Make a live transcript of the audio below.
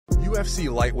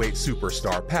UFC lightweight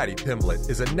superstar Paddy Pimblett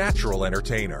is a natural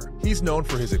entertainer. He's known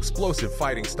for his explosive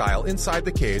fighting style inside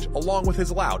the cage along with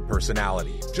his loud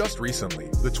personality. Just recently,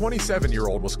 the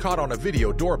 27-year-old was caught on a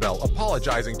video doorbell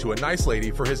apologizing to a nice lady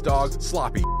for his dog's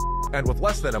sloppy. And with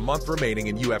less than a month remaining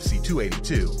in UFC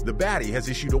 282, the baddie has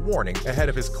issued a warning ahead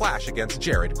of his clash against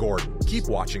Jared Gordon. Keep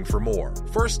watching for more.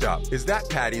 First up is that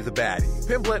Paddy the Baddy.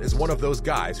 Pimblett is one of those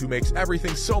guys who makes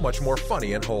everything so much more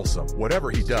funny and wholesome.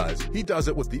 Whatever he does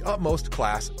it with the utmost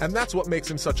class, and that's what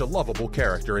makes him such a lovable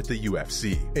character at the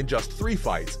UFC. In just 3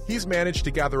 fights, he's managed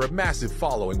to gather a massive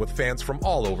following with fans from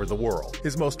all over the world.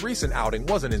 His most recent outing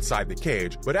wasn't inside the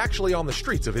cage, but actually on the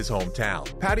streets of his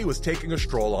hometown. Paddy was taking a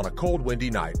stroll on a cold, windy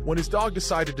night when his dog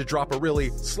decided to drop a really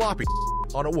sloppy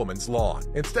on a woman's lawn.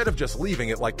 Instead of just leaving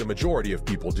it like the majority of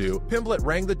people do, Pimblett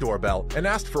rang the doorbell and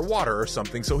asked for water or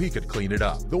something so he could clean it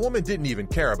up. The woman didn't even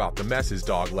care about the mess his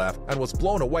dog left and was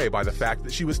blown away by the fact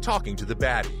that she was talking to the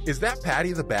baddie. Is that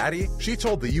Paddy the Baddy? She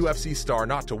told the UFC star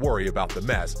not to worry about the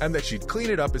mess and that she'd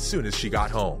clean it up as soon as she got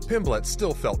home. Pimblett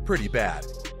still felt pretty bad.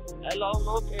 Hello,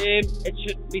 look,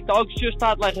 my dog's just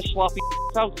had like a sloppy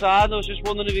outside. I was just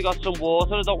wondering if you got some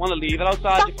water. I don't want to leave it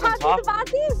outside. That's Paddy the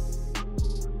Baddy.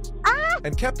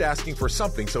 And kept asking for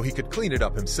something so he could clean it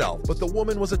up himself, but the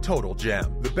woman was a total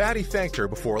gem. The baddie thanked her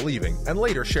before leaving and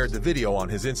later shared the video on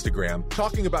his Instagram,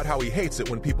 talking about how he hates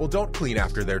it when people don't clean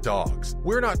after their dogs.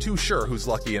 We're not too sure who's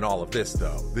lucky in all of this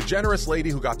though, the generous lady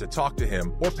who got to talk to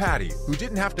him, or Paddy, who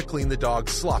didn't have to clean the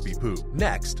dog's sloppy poop.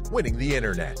 Next, winning the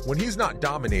internet. When he's not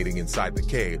dominating inside the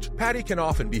cage, Paddy can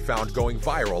often be found going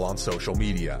viral on social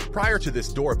media. Prior to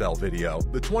this doorbell video,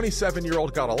 the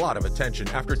 27-year-old got a lot of attention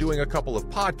after doing a couple of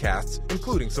podcasts,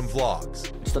 including some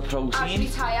vlogs. It's the protein. I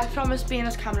retire from us being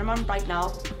his cameraman right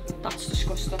now. That's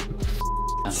disgusting.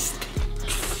 It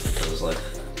was like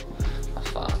a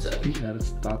farted. Yeah,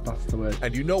 that's the word.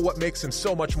 And you know what makes him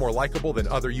so much more likable than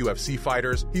other UFC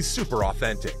fighters? He's super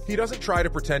authentic. He doesn't try to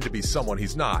pretend to be someone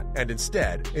he's not, and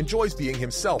instead enjoys being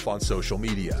himself on social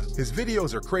media. His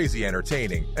videos are crazy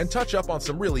entertaining and touch up on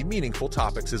some really meaningful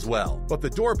topics as well. But the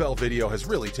doorbell video has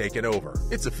really taken over.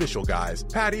 It's official, guys.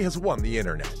 Paddy has won the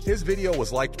internet. His video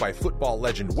was liked by football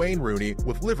legend Wayne Rooney,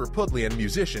 with Liverpudlian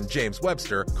musician James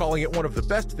Webster calling it one of the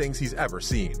best things he's ever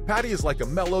seen. Paddy is like a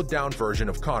mellowed down version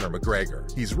of Conor McGregor.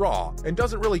 He's raw and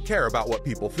doesn't really care about what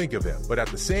people think of him, but at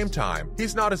the same time,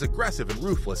 he's not as aggressive and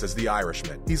ruthless as the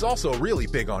Irishman. He's also really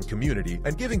big on community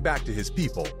and giving back to his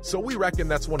people, so we reckon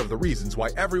that's one of the reasons why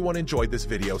everyone enjoyed this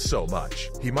video so much.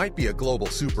 He might be a global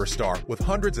superstar with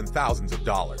hundreds and thousands of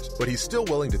dollars, but he's still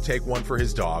willing to take one for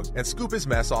his dog and scoop his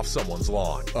mess off someone's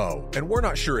lawn. Oh, and we're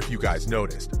not sure if you guys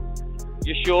noticed.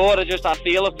 You sure? I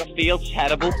feel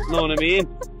terrible, you know what I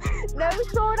mean? No,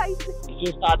 it's alright. You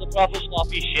just had the proper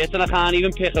sloppy shit and I can't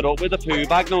even pick it up with a poo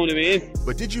bag, know what I mean?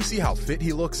 But did you see how fit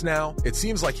he looks now? It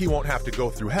seems like he won't have to go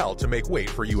through hell to make weight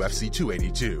for UFC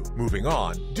 282. Moving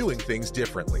on, doing things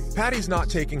differently. Paddy's not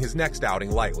taking his next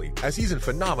outing lightly, as he's in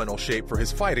phenomenal shape for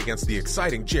his fight against the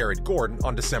exciting Jared Gordon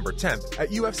on December 10th at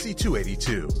UFC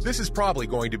 282. This is probably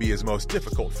going to be his most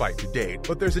difficult fight to date,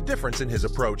 but there's a difference in his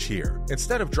approach here.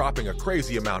 Instead of dropping a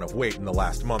crazy amount of weight in the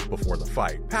last month before the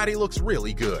fight, Paddy looks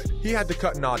really good. He had to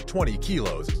cut an odd 20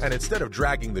 kilos, and instead of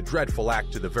dragging the dreadful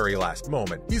act to the very last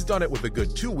moment, he's done it with a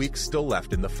good 2 weeks still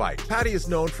left in the fight. Paddy is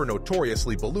known for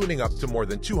notoriously ballooning up to more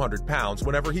than 200 pounds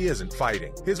whenever he isn't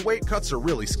fighting. His weight cuts are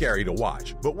really scary to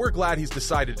watch, but we're glad he's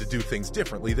decided to do things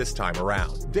differently this time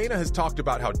around. Dana has talked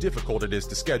about how difficult it is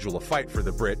to schedule a fight for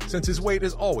the Brit since his weight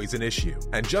is always an issue.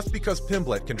 And just because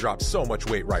Pimblett can drop so much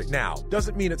weight right now,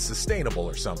 doesn't mean it's sustainable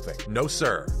or something. No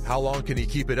sir. How long can he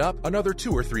keep it up? Another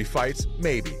 2 or 3 fights?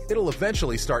 Maybe. It'll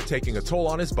eventually start taking a toll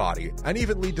on his body and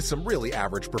even lead to some really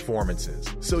average performances.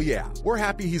 So yeah, we're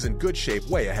happy he's in good shape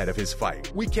way ahead of his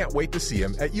fight. We can't wait to see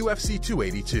him at UFC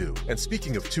 282. And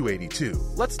speaking of 282,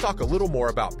 let's talk a little more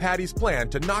about Paddy's plan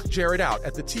to knock Jared out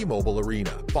at the T-Mobile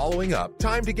Arena. Following up,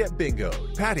 time to get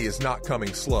bingoed. Paddy is not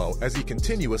coming slow as he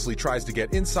continuously tries to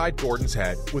get inside Gordon's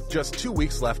head with just 2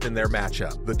 weeks left in their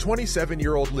matchup. The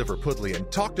 27-year-old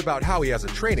Liverpudlian talked about how he has a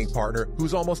training partner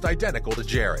who's almost identical to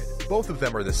Jared. Both of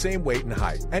them are the same weight and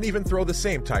height, and even throw the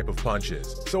same type of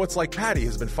punches. So it's like Paddy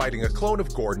has been fighting a clone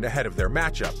of Gordon ahead of their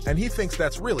matchup, and he thinks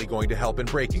that's really going to help in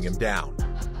breaking him down.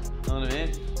 Know what I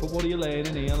mean? But what are you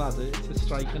learning here, lad? It's a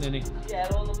striking, innit? Yeah,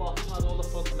 all the boxing has all the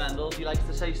fundamentals. He likes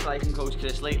to say striking coach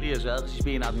Chris lately as well, because he's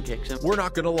been having kicks in. We're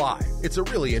not gonna lie, it's a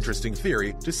really interesting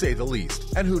theory, to say the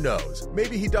least. And who knows,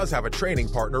 maybe he does have a training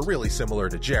partner really similar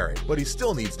to Jared, but he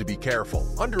still needs to be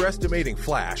careful. Underestimating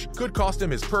Flash could cost him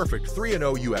his perfect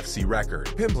 3-0 UFC record.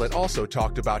 Pimblett also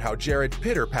talked about how Jared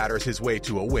pitter-patters his way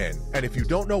to a win, and if you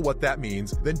don't know what that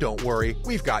means, then don't worry,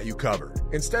 we've got you covered.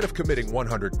 Instead of committing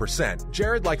 100%,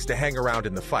 Jared likes to hang around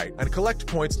in the fight and collect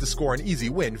points to score an easy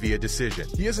win via decision.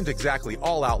 He isn't exactly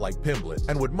all out like Pimblett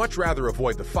and would much rather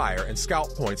avoid the fire and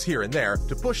scalp points here and there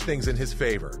to push things in his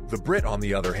favor. The Brit, on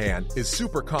the other hand, is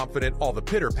super confident all the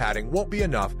pitter-patting won't be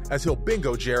enough, as he'll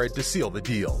bingo Jared to seal the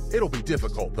deal. It'll be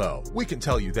difficult though, we can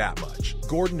tell you that much.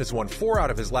 Gordon has won 4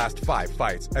 out of his last 5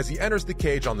 fights as he enters the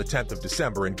cage on the 10th of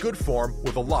December in good form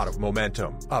with a lot of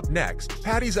momentum. Up next,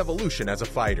 Paddy's evolution as a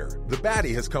fighter. The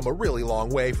Baddy has come a really long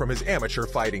way from his amateur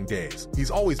fighting days.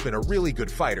 He's always been a really good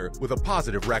fighter with a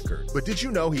positive record. But did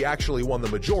you know he actually won the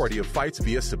majority of fights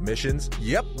via submissions?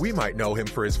 Yep, we might know him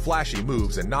for his flashy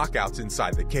moves and knockouts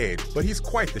inside the cage, but he's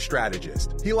quite the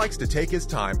strategist. He likes to take his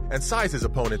time and size his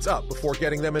opponents up before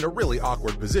getting them in a really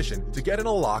awkward position to get in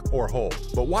a lock or hold.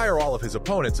 But why are all of his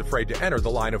opponents afraid to enter the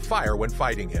line of fire when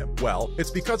fighting him? Well,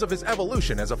 it's because of his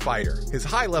evolution as a fighter. His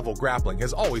high-level grappling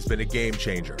has always been a game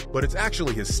changer, but it's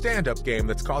actually his stand-up game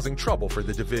that's causing trouble for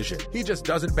the division. He just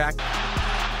doesn't back.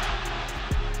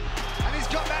 And he's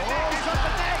got that neck, he's got the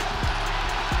neck!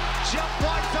 Jump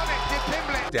right on it, did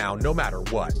Pimblett. Down no matter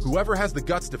what. Whoever has the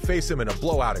guts to face him in a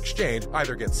blowout exchange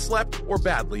either gets slept or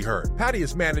badly hurt. Paddy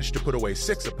has managed to put away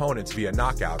 6 opponents via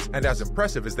knockouts, and as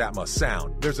impressive as that must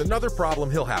sound, there's another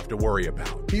problem he'll have to worry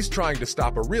about. He's trying to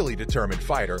stop a really determined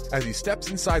fighter as he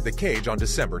steps inside the cage on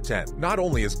December 10th. Not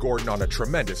only is Gordon on a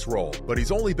tremendous roll, but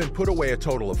he's only been put away a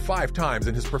total of 5 times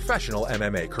in his professional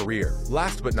MMA career.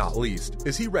 Last but not least,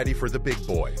 is he ready for the big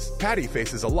boys? Paddy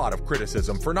faces a lot of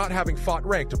criticism for not having fought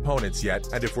ranked opponents yet,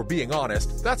 and if we're being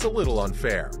honest, that's a little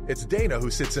unfair. It's Dana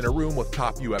who sits in a room with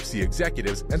top UFC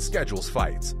executives and schedules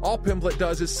fights. All Pimblett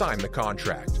does is sign the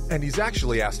contract. And he's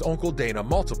actually asked Uncle Dana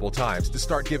multiple times to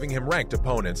start giving him ranked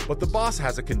opponents, but the boss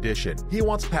has a condition. He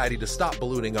wants Paddy to stop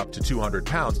ballooning up to 200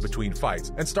 pounds between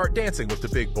fights and start dancing with the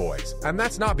big boys. And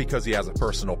that's not because he has a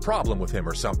personal problem with him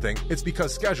or something, it's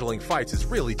because scheduling fights is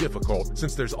really difficult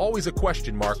since there's always a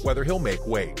question mark whether he'll make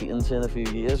weight. In a few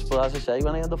years, but as I say,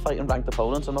 when I end up fighting ranked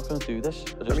opponents, I'm not going to do this.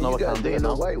 I just know I can't do it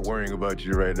now. White worrying about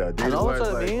you right now. I know what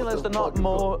I mean. Is there not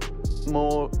more?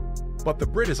 But the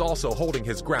Brit is also holding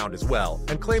his ground as well,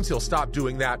 and claims he'll stop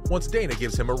doing that once Dana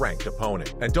gives him a ranked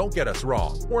opponent. And don't get us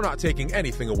wrong, we're not taking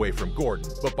anything away from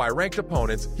Gordon, but by ranked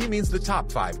opponents, he means the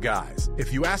top 5 guys.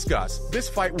 If you ask us, this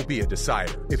fight will be a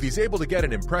decider. If he's able to get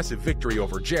an impressive victory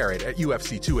over Jared at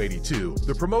UFC 282,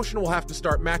 the promotion will have to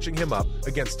start matching him up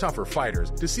against tougher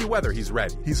fighters to see whether he's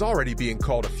ready. He's already being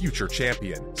called a future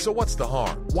champion, so what's the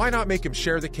harm? Why not make him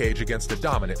share the cage against a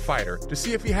dominant fighter to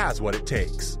see if he has what it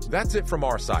takes? That's it from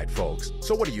our side, folks.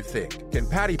 So what do you think? Can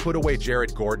Paddy put away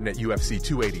Jared Gordon at UFC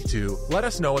 282? Let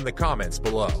us know in the comments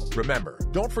below. Remember,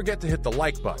 don't forget to hit the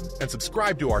like button and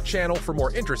subscribe to our channel for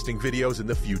more interesting videos in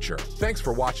the future. Thanks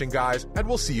for watching, guys, and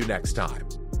we'll see you next time.